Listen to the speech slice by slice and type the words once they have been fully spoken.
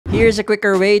Here's a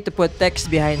quicker way to put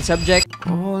text behind subject.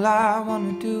 All I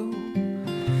wanna do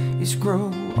is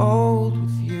grow old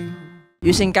with you.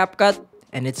 Using Capcut,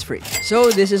 and it's free.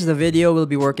 So this is the video we'll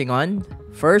be working on.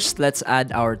 First, let's add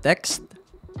our text.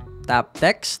 Tap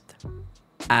text,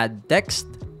 add text,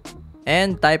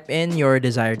 and type in your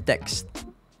desired text.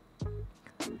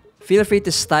 Feel free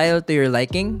to style to your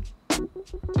liking.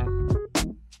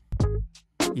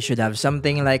 You should have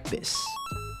something like this.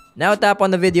 Now tap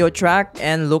on the video track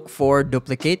and look for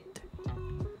duplicate.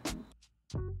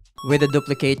 With the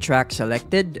duplicate track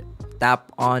selected,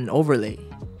 tap on overlay.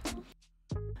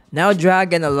 Now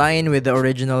drag and align with the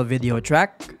original video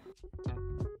track.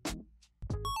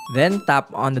 Then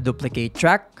tap on the duplicate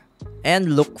track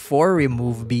and look for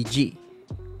remove BG.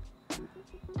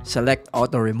 Select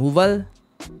auto removal,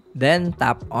 then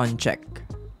tap on check.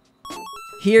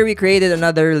 Here we created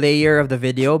another layer of the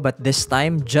video, but this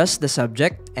time just the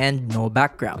subject and no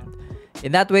background.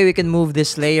 In that way, we can move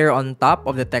this layer on top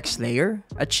of the text layer,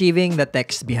 achieving the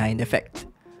text behind effect.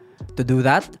 To do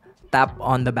that, tap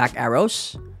on the back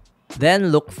arrows, then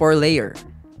look for layer.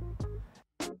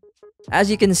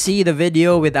 As you can see, the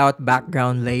video without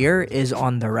background layer is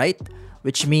on the right,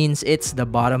 which means it's the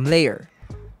bottom layer.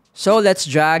 So let's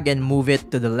drag and move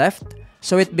it to the left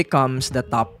so it becomes the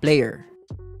top layer.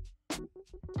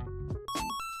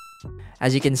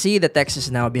 As you can see, the text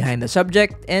is now behind the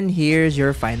subject, and here's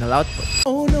your final output.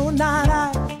 Oh no, not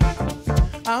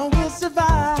I will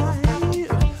survive.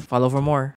 Follow for more.